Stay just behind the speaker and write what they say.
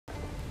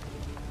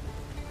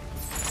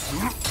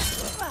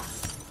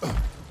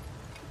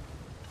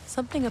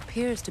Something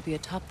appears to be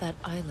atop that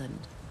island.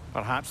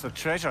 Perhaps the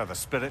treasure the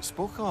spirit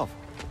spoke of.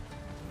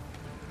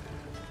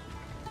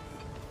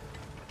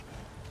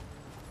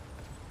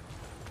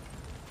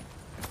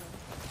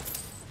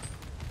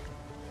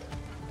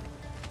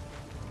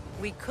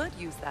 We could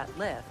use that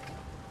lift,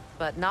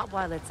 but not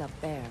while it's up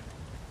there.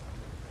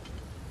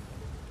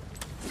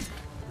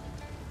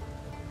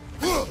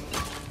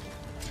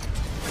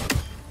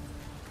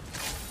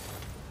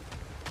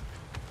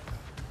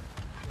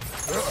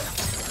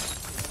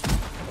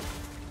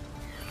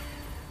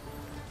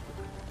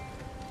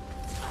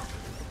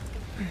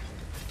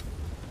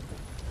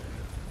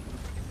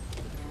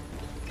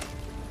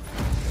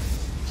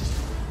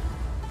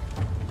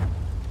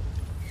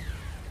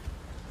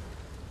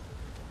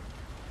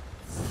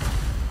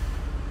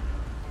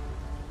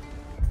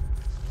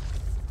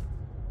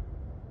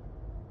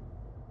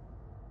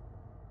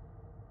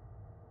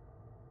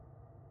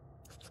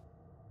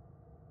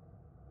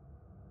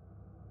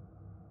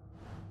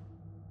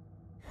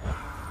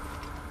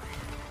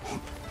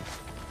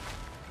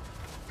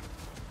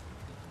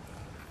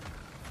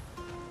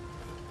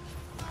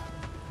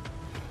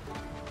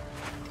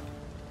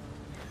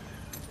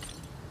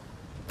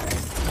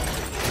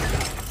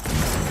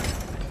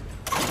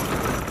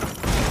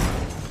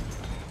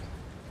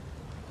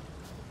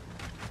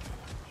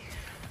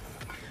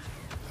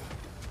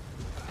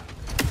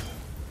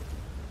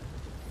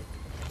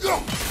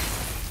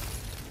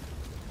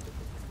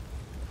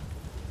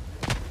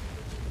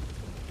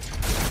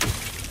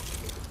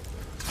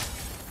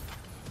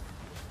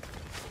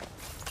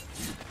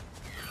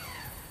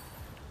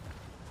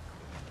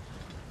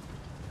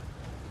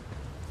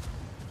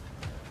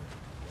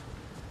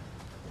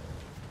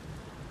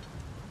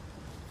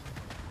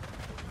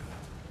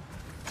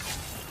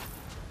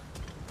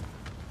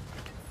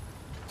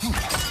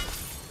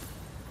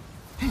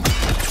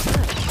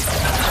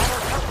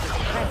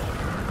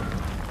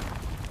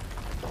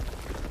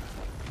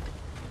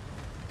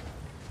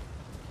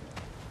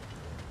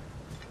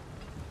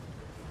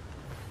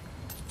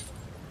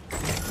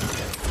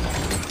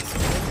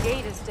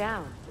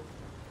 Down,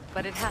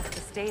 but it has to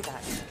stay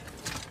that way.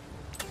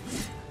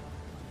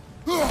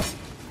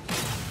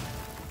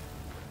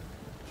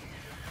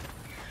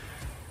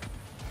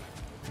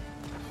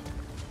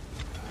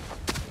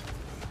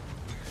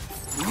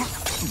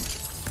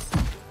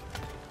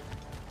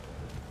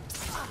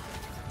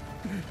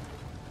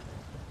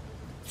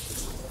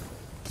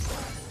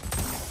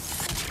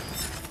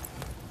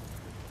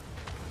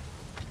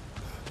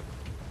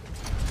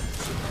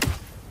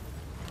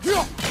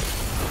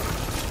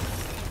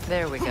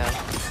 There we go.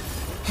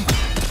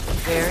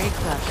 Very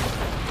clever.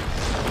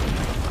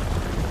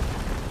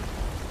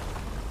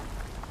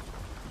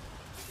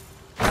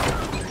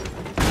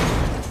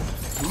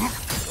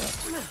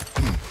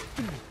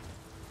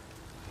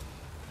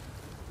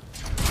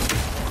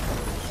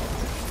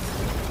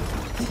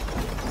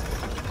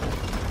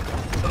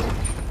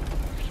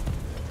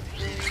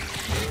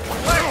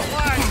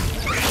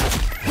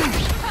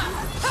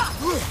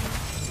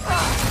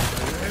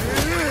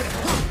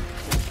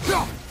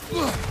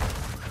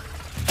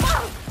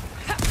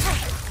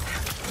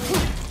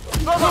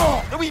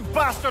 The wee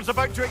bastard's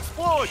about to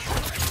explode!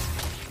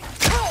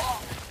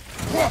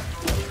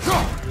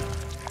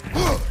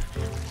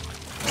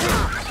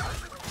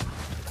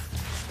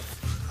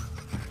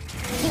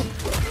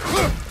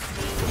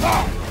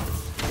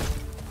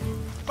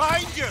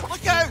 Behind you!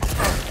 Look out!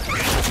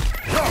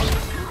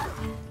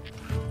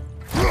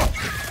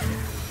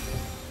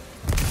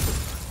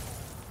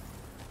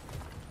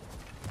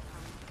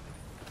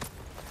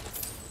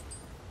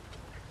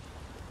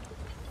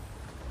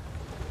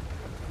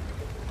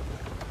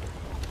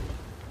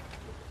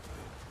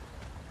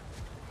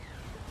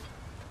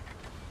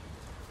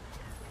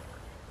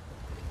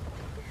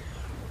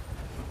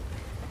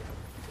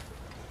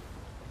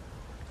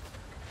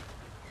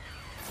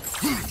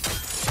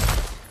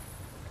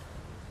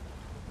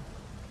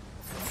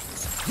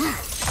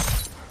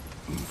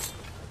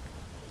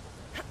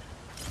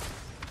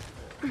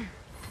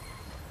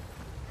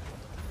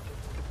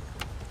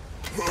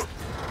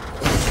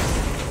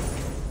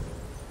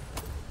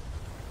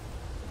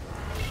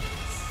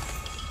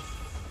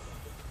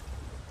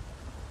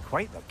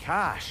 Quite the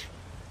cache.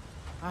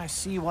 I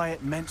see why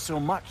it meant so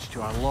much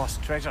to our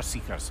lost treasure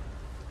seekers.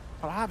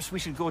 Perhaps we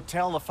should go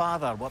tell the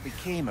father what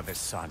became of his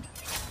son.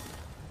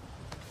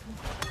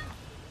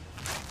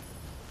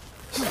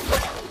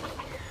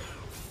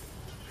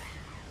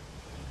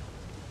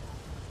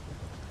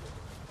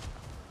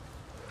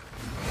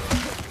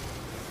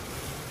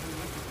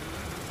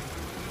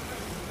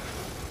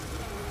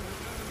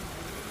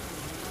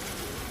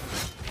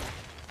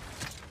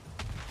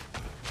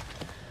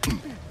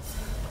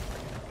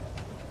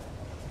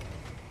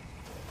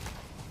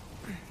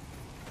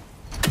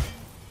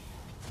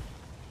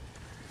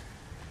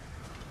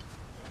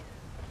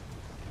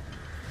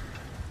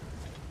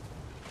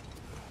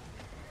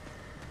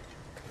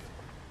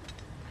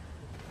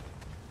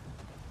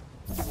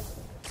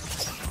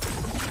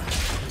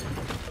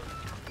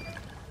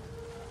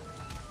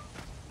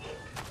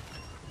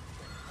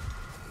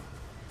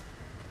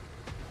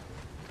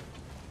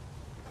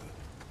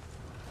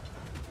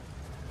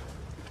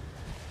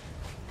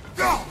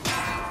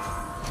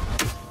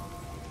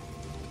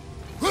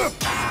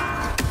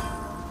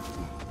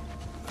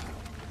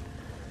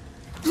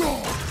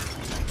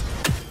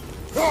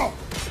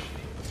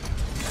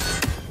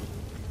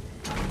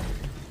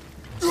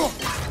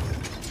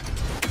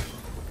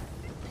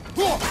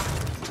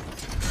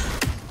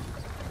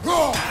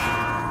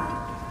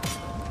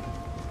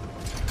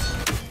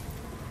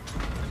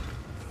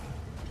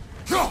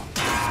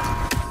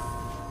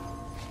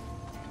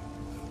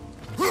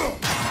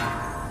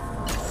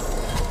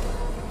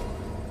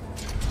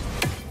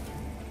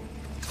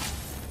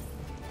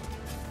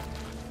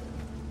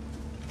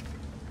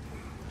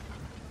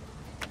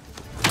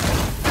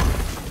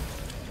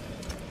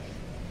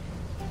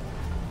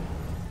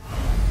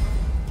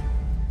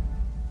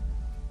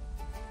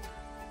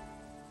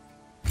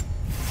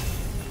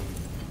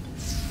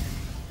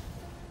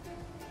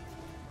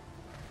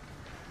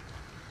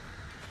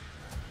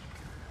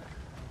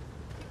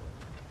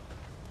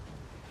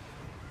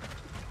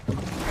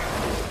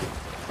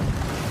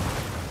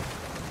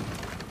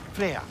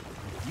 Freya,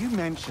 you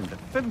mentioned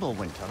that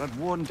Fimbulwinter had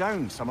worn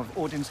down some of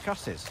Odin's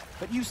curses,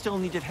 but you still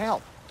needed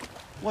help.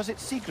 Was it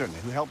Sigrun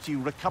who helped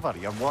you recover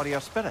your warrior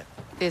spirit?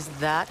 Is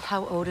that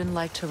how Odin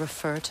liked to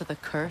refer to the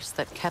curse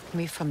that kept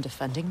me from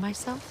defending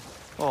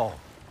myself? Oh,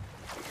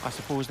 I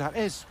suppose that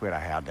is where I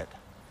heard it.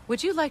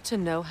 Would you like to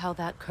know how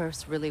that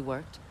curse really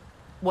worked?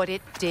 What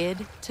it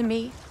did to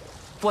me?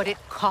 What it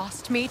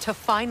cost me to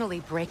finally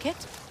break it?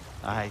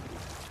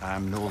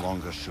 I'm no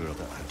longer sure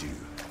that I do.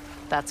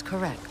 That's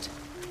correct.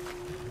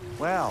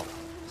 Well,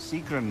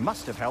 Sigrun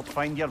must have helped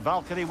find your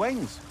Valkyrie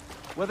wings.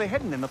 Were they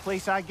hidden in the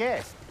place I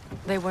guessed?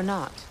 They were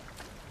not.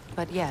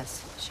 But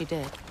yes, she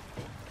did.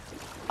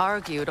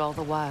 Argued all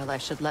the while I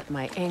should let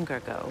my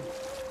anger go,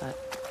 but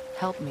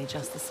helped me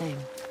just the same.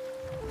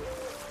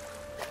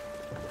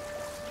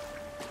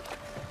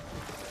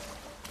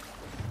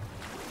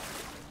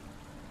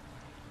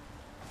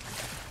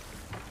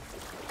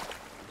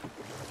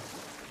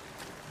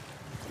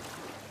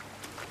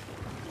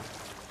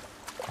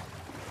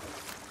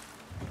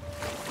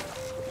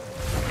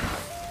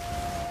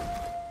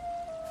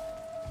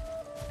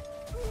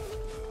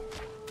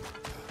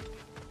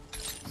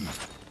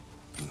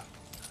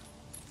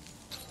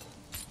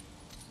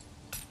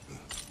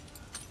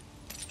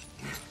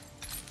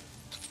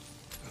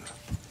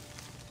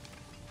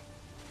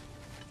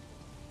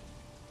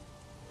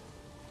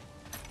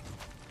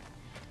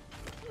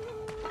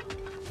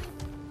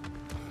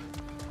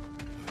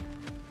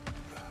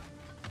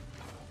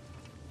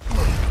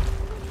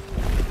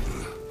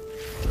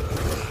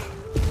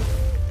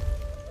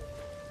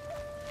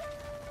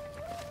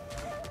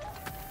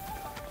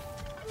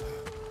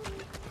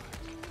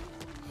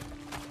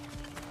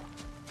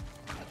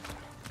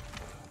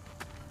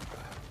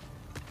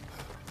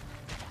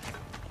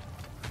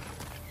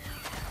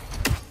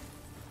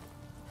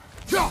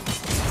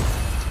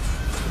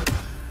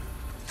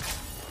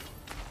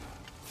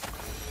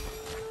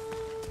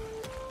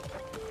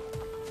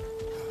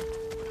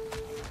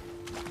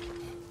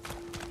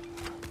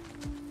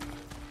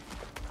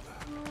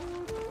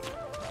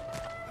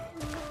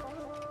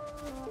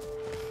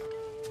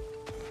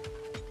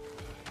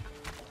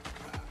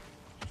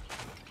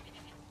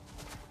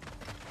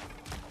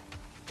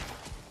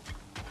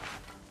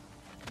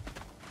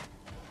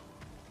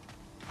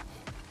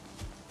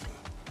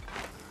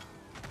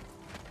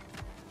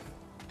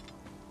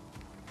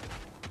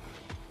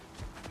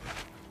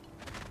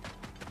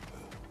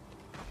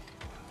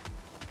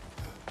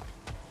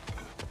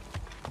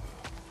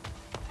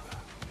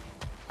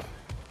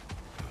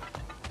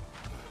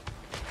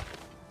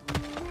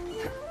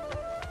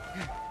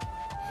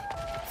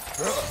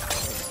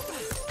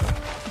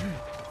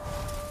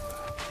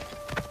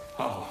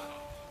 Oh,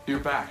 you're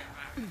back.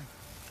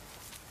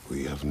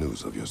 We have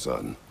news of your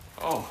son.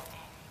 Oh,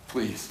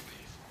 please,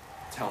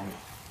 tell me.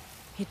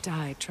 He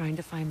died trying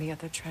to find the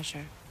other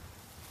treasure.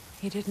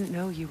 He didn't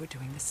know you were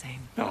doing the same.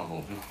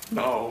 No,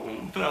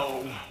 no,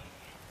 no.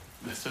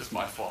 This is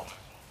my fault.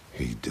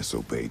 He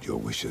disobeyed your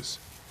wishes.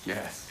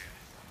 Yes,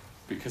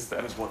 because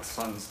that is what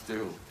sons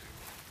do.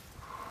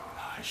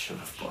 I should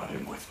have brought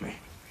him with me.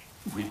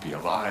 We'd be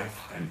alive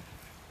and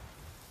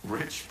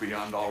rich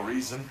beyond all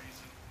reason.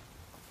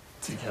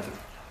 Together.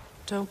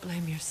 Don't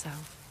blame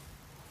yourself.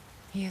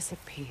 He is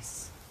at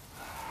peace.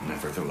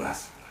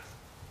 Nevertheless,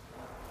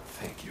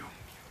 thank you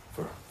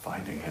for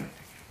finding him.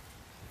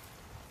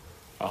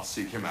 I'll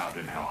seek him out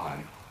in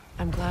Helheim.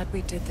 I'm glad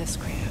we did this,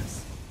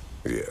 Kratos.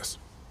 Yes.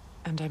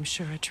 And I'm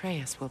sure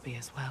Atreus will be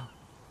as well.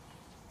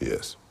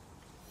 Yes.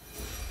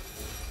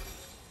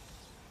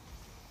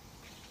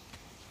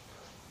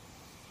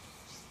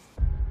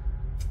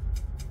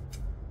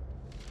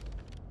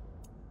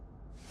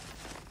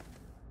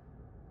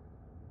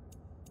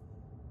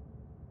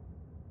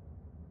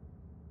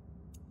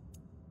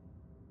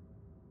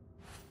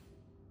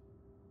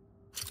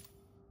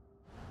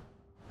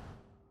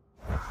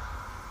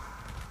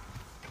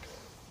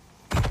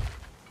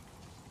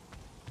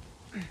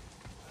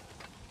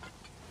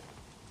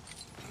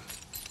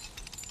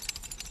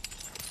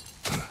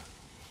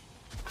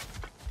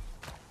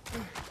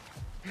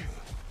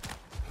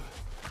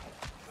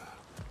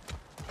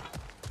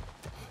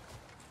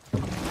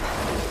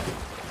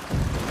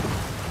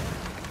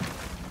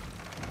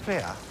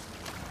 Freya,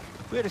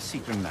 where is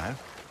Sigrun now?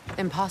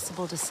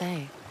 Impossible to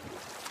say.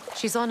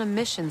 She's on a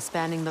mission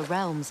spanning the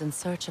realms in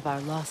search of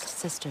our lost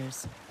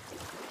sisters.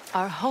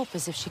 Our hope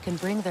is if she can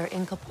bring their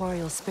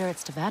incorporeal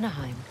spirits to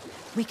Vanaheim,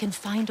 we can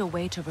find a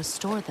way to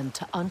restore them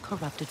to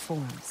uncorrupted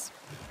forms.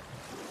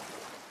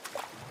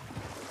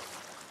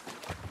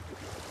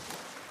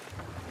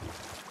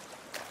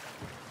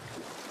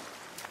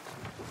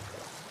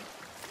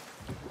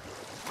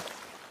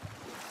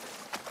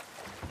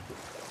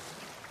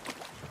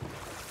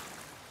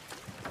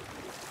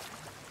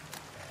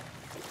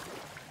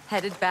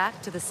 Headed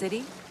back to the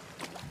city?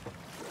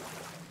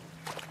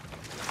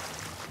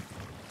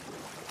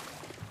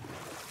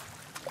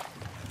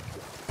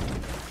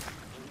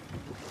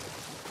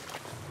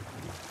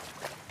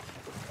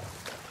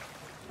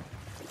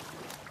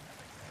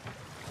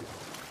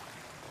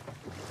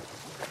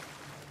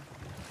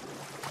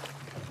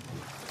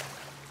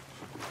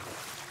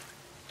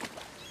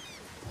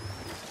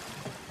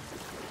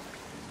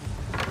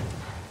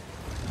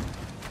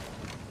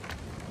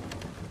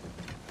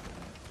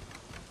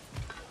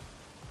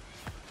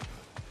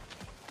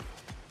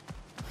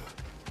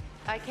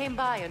 I came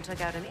by and took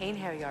out an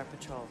Einherjar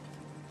patrol.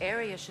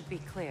 Area should be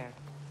clear.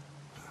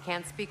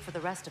 Can't speak for the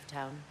rest of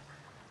town.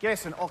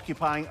 Guess an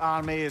occupying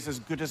army is as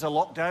good as a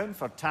lockdown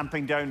for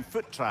tamping down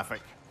foot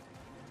traffic.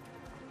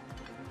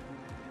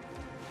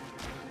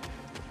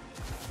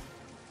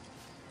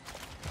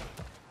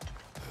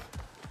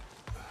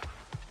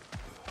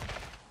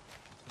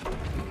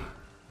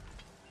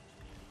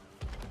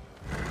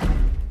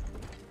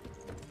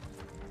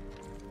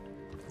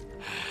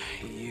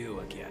 You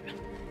again.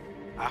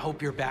 I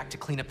hope you're back to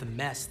clean up the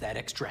mess that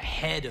extra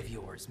head of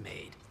yours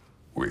made.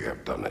 We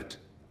have done it.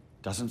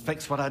 Doesn't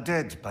fix what I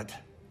did, but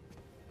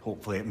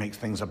hopefully it makes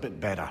things a bit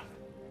better.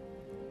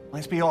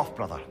 Let's be off,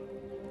 brother.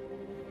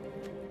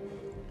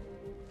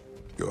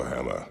 Your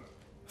hammer.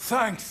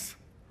 Thanks.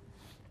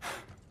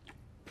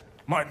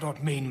 Might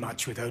not mean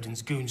much with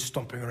Odin's goons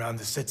stomping around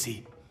the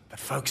city, but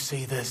folks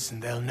see this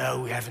and they'll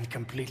know we haven't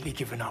completely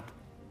given up.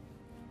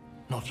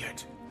 Not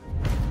yet.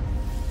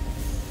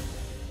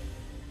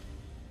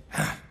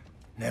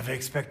 Never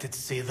expected to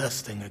see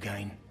this thing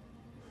again.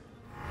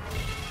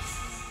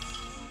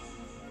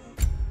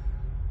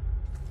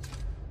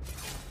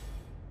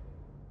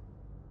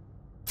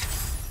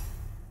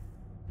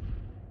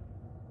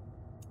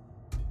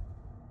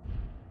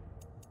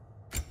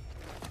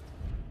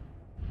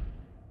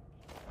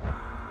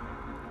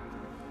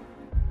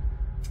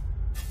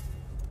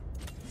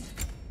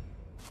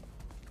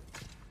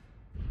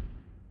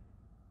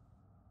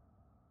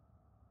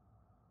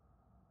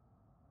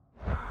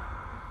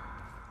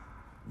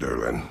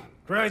 Durlin.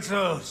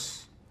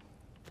 Kratos!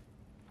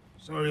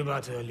 Sorry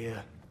about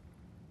earlier.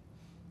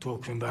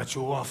 Talking about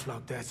your wife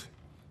like that.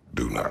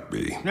 Do not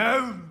be.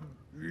 No,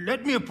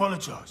 let me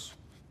apologize.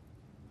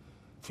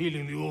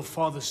 Feeling the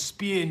All-Father's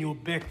spear in your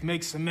back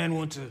makes a man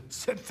want to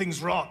set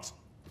things right.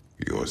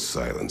 Your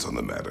silence on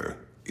the matter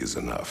is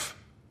enough.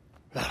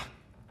 Ah,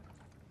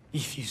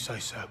 if you say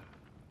so.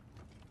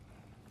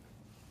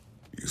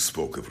 You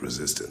spoke of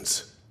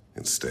resistance.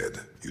 Instead,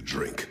 you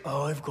drink.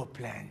 Oh, I've got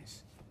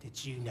plans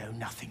that you know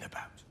nothing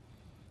about.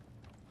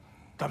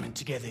 Coming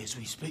together as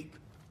we speak.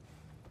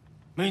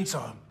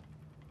 Meantime,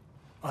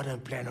 I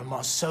don't plan on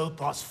my soul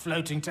parts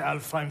floating to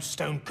Alfheim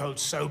stone cold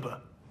sober.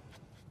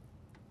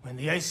 When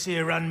the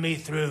Aesir run me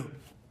through,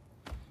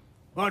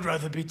 I'd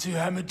rather be too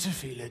hammered to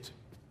feel it.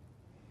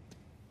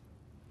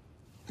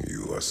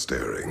 You are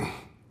staring.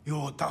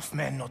 You're a tough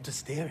man not to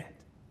stare at.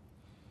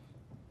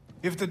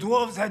 If the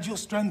dwarves had your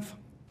strength,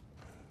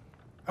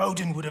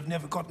 Odin would have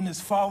never gotten as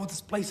far with this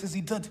place as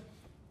he did.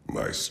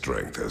 My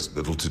strength has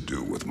little to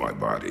do with my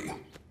body.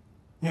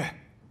 Yeah,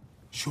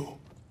 sure.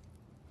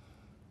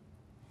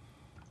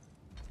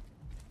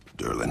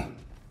 Durlin,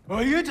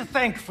 Are you to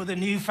thank for the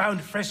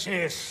newfound fresh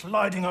air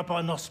sliding up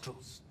our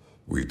nostrils?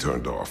 we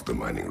turned off the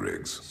mining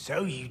rigs.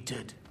 So you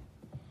did.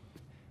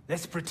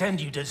 Let's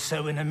pretend you did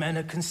so in a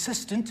manner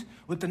consistent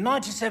with the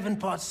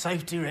 97-part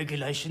safety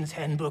regulations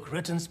handbook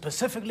written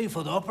specifically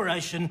for the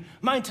operation,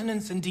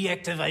 maintenance, and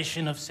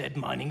deactivation of said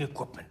mining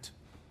equipment.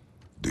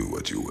 Do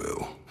what you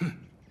will.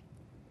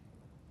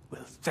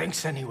 Well,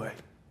 thanks anyway.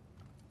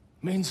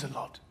 Means a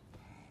lot.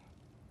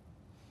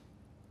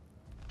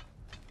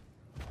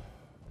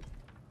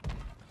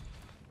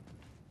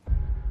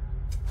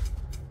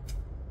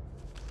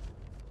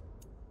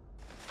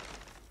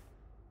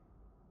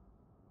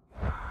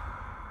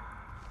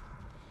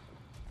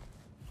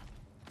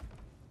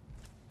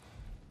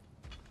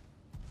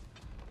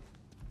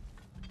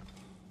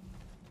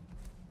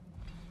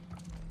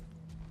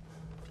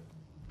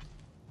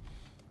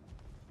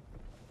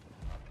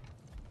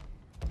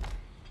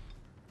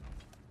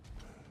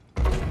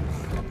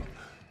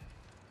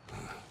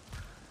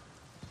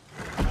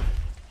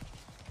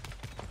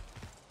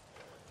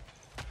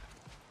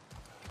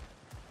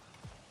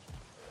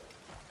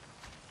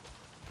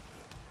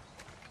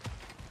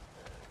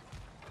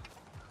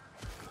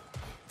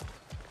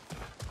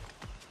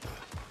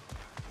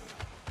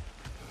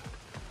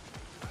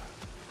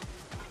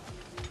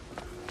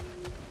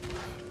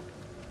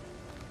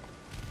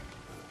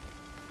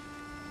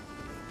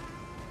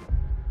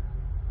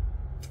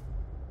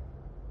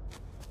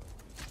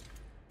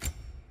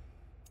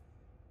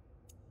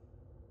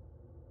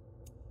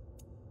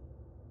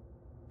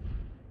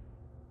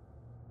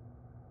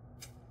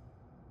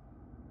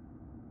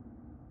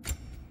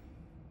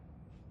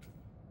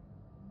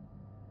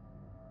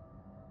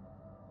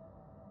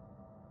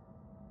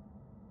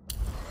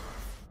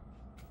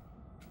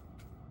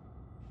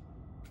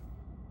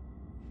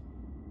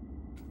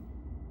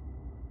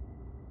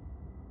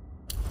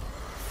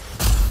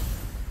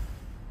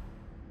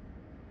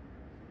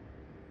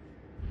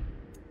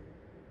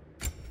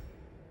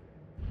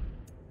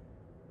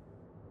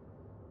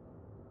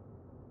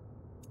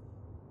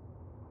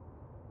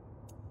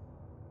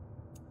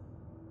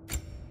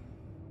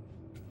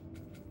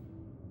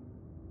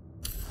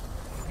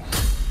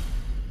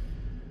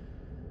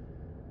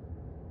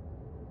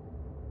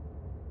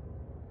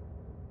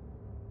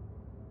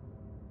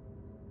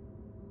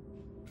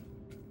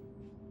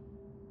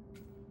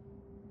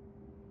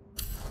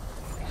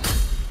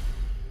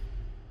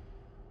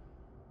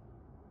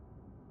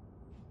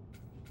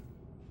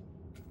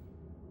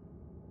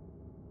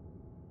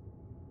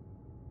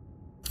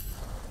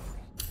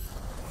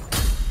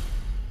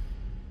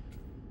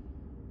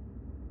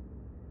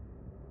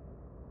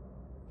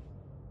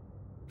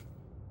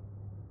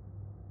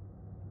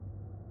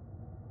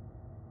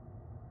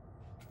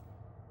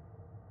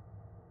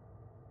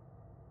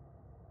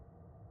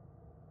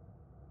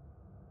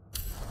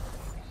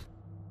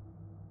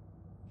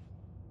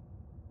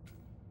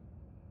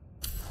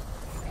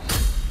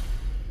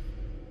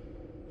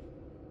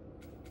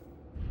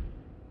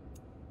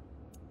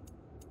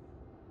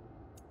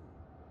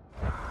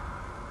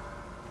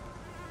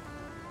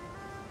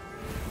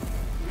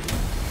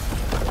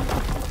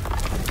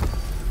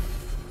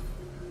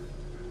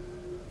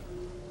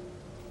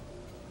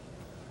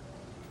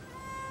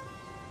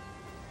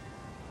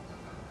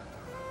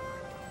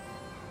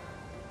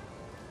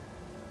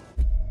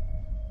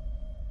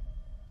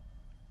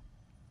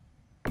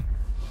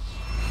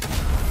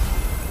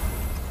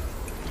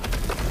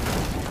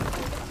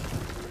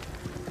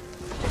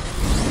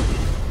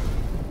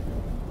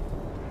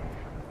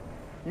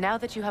 Now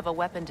that you have a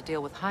weapon to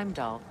deal with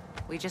Heimdall,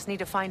 we just need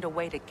to find a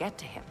way to get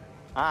to him.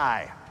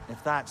 Aye,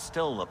 if that's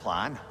still the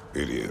plan.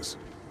 It is.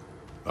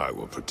 I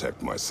will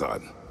protect my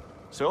son.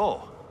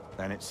 So,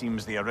 then it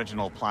seems the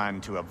original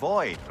plan to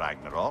avoid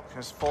Ragnarok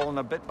has fallen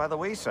a bit by the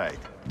wayside.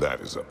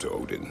 That is up to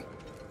Odin.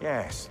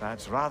 Yes,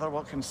 that's rather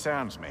what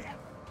concerns me.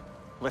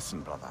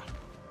 Listen, brother.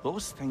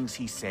 Those things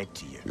he said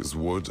to you. His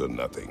words are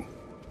nothing.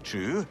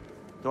 True,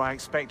 though I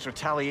expect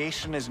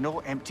retaliation is no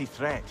empty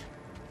threat.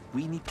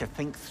 We need to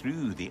think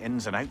through the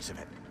ins and outs of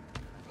it.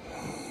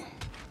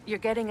 You're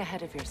getting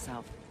ahead of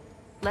yourself.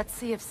 Let's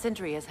see if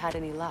Sindri has had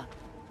any luck.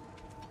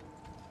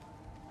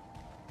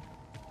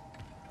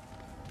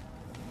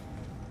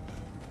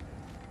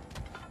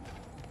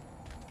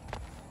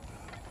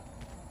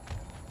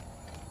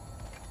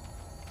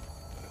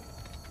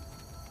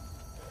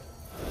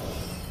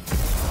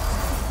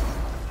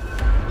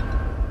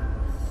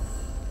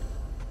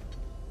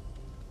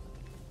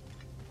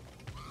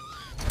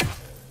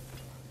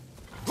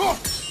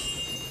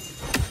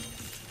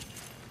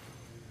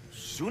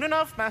 Soon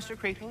enough, Master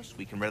Kratos,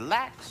 we can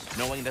relax,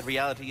 knowing that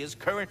reality is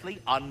currently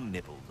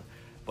unnibbled.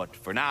 But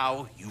for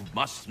now, you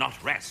must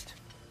not rest.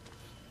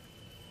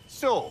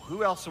 So,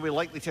 who else are we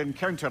likely to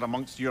encounter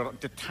amongst your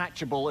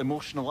detachable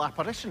emotional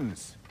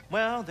apparitions?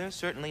 Well, there's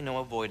certainly no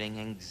avoiding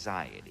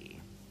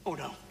anxiety. Oh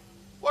no.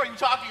 Why are you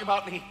talking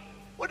about me?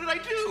 What did I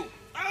do?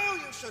 Oh,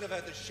 you should have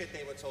heard the shit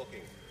they were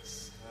talking.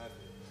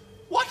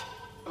 What?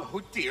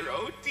 Oh dear,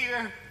 oh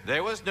dear.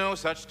 There was no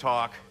such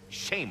talk.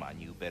 Shame on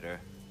you,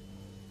 Bitter.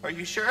 Are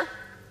you sure?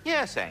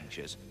 Yes,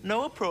 Anxious.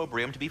 No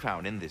opprobrium to be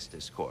found in this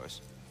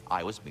discourse.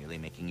 I was merely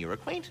making your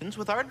acquaintance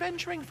with our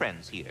adventuring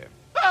friends here.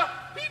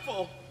 Ah,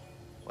 people!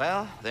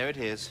 Well, there it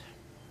is.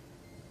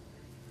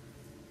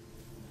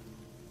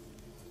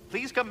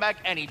 Please come back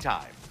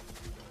anytime.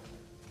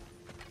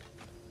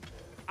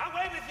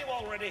 Away with you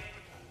already!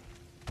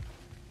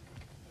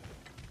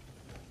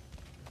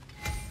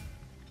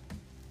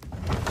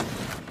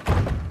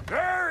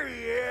 There he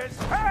is!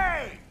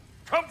 Hey!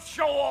 Come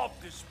show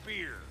off the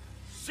spear.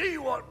 See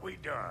what we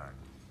done.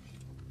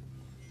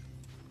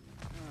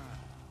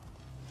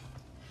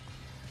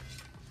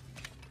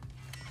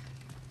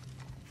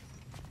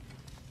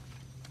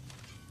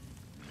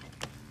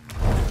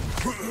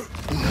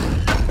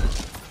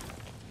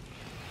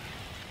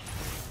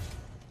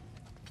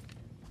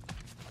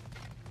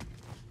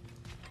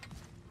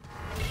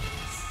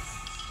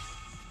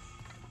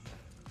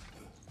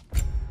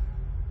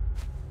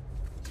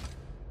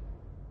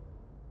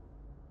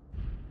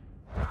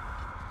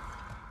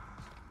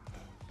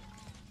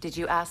 Did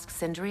you ask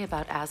Sindri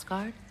about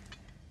Asgard?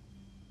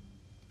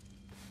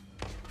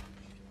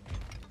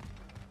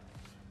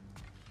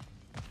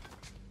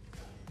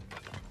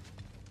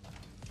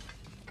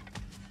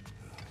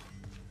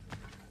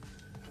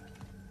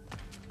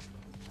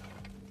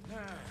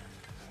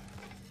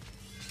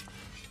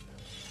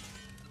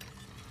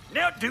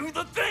 Now do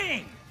the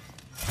thing!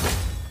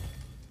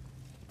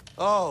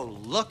 Oh,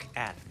 look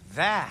at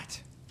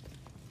that.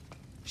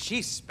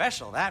 She's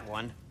special, that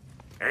one.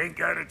 Ain't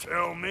gotta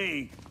tell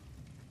me.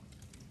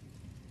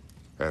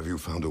 Have you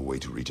found a way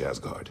to reach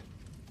Asgard?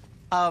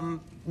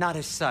 Not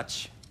as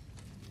such.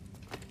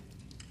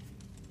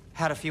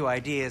 Had a few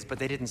ideas, but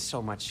they didn't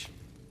so much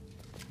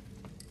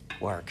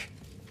work.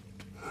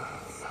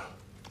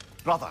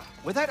 Brother,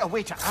 without a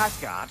way to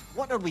Asgard,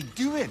 what are we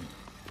doing?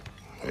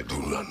 I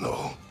do not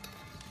know.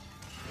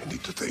 I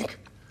need to think.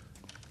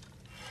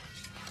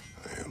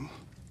 I am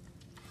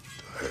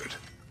tired.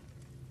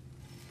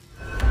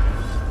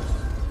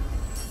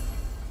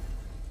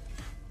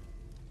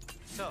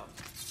 So,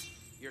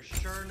 you're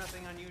sure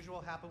nothing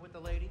unusual happened with the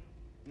lady?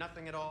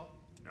 Nothing at all?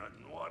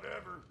 Nothing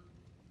whatever.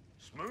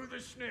 Smooth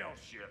as snail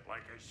shit,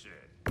 like I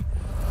said.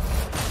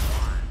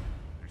 Fine.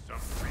 There's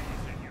some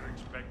reason you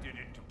expected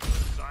it to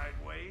flip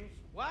sideways?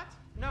 What?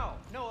 No,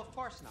 of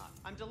course not.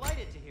 I'm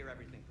delighted to hear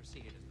everything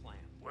proceeded as planned.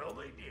 Well,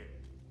 they did.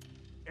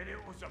 And it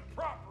was a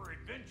proper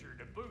adventure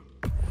to boot.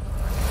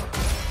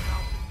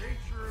 Now the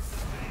nature of the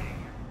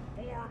thing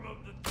and form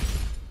of the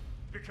thing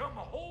become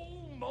a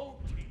whole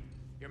motif.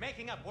 You're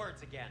making up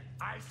words again.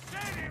 I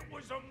said it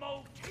was a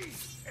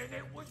motif, and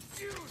it was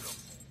beautiful.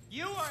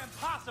 You are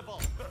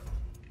impossible!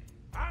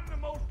 I'm the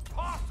most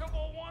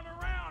possible one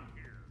around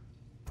here.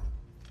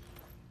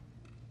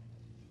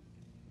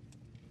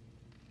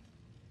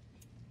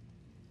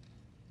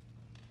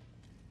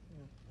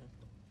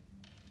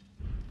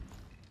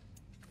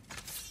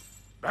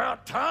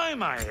 About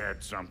time I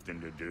had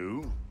something to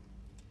do.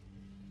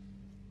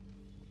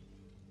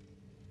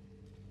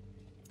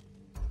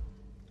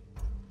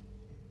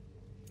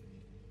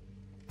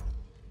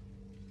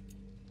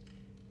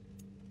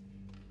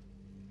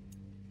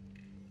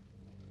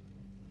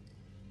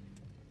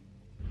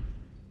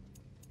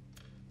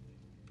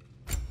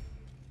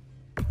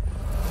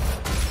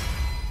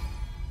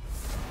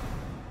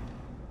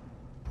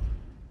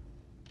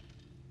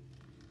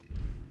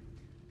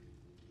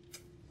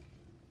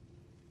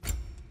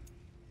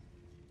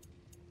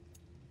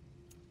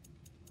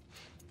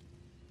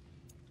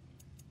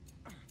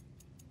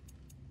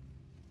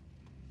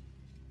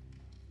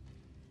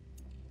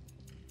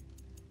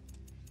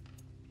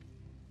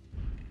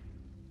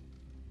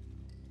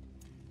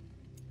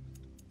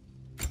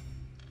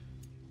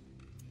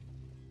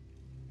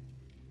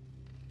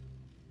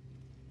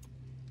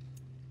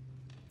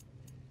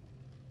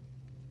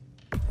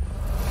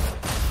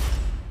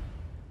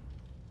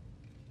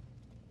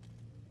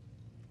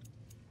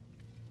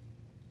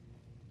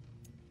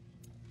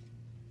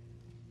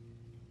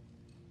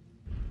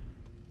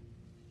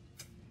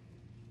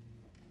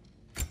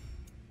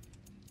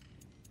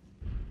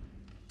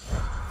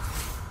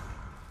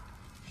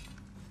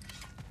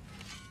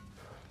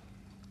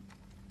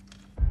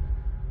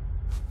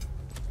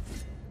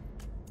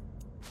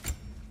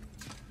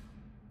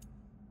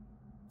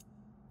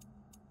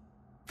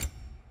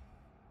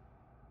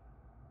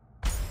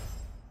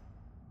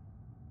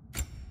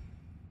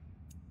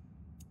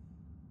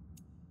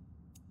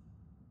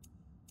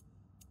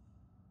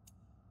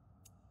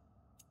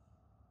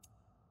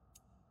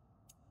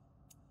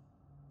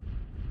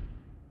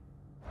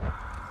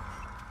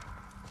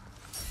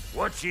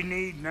 What you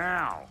need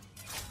now?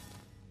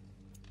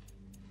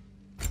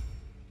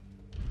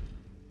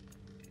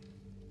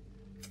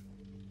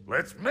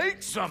 Let's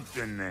make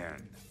something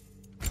then.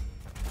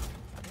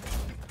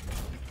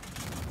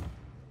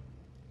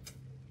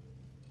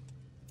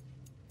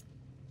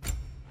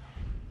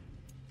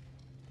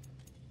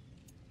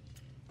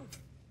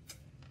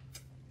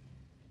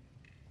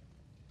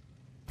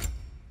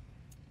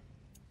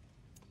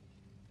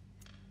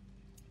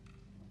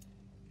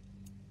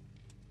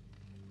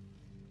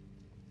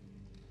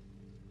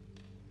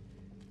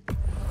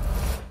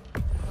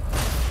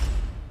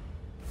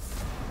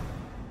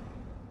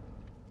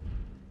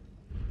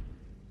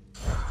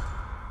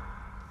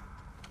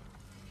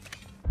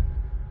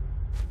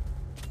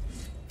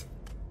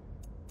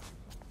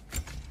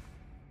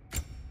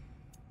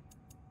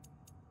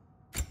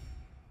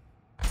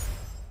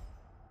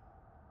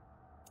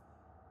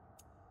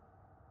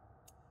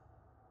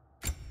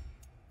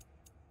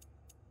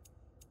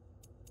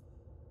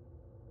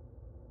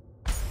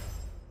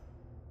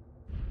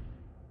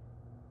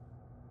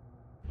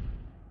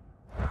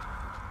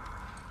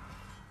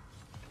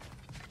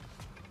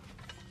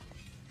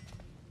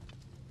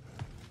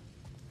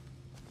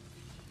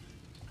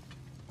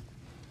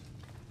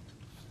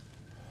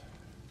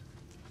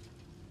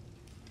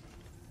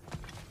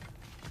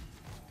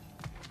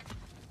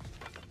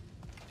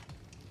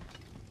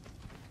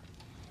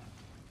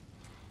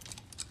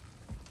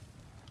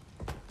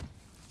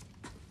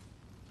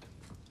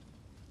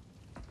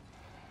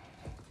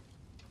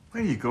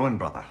 Where are you going,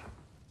 brother?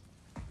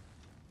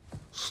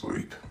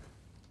 Sleep.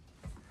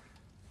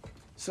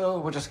 So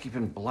we're just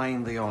keeping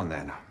blindly on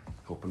then,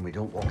 hoping we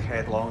don't walk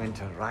headlong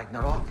into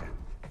Ragnarök.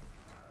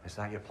 Is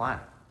that your plan?